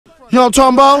You know what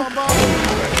I'm talking about?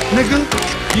 Nigga?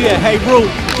 Yeah, hey, Root,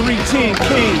 310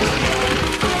 Kings.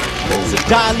 It's a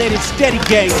dilated steady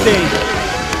gang thing.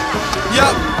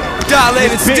 Yup,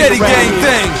 dilated steady gang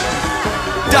thing.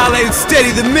 Dilated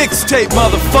steady the mixtape,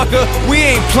 motherfucker.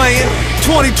 We ain't playing.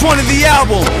 2020 the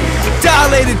album.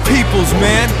 Dilated peoples,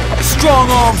 man.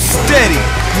 Strong arm steady.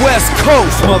 West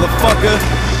Coast, motherfucker.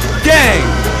 Gang.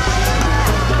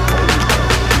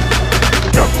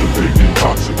 Captivate,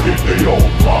 intoxicate, they all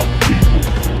my people.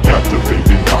 Captivate,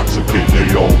 intoxicate,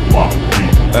 they all my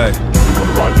people. Hey. You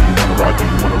wanna ride, do you wanna ride, do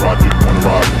you wanna ride, do you wanna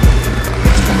ride?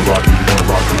 You wanna ride, do you wanna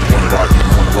ride, do you wanna ride, do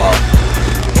you wanna ride?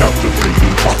 Captivate,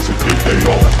 intoxicate, they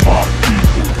all my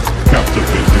people.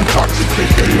 Captivate,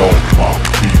 intoxicate, they all my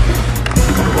people.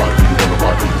 You wanna ride, do you wanna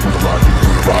ride, do you wanna ride, do you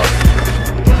wanna ride?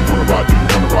 You wanna ride, do you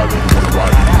wanna ride, do you wanna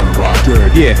ride, do you wanna ride?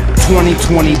 Yeah,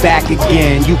 2020 back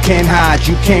again. You can't hide,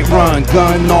 you can't run.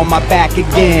 Gun on my back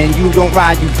again. You don't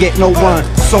ride, you get no run.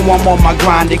 So I'm on my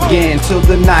grind again till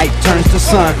the night turns to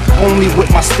sun. Only with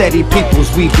my steady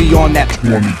peoples we be on that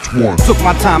 2020. Took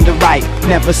my time to write,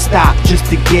 never stop just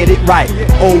to get it right.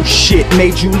 Oh shit,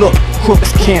 made you look.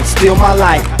 Crooks can't steal my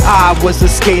life. I was a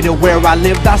skater where I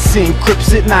lived. I seen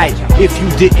Crips at night. If you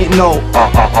didn't know,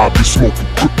 I be smoking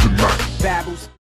kryptonite.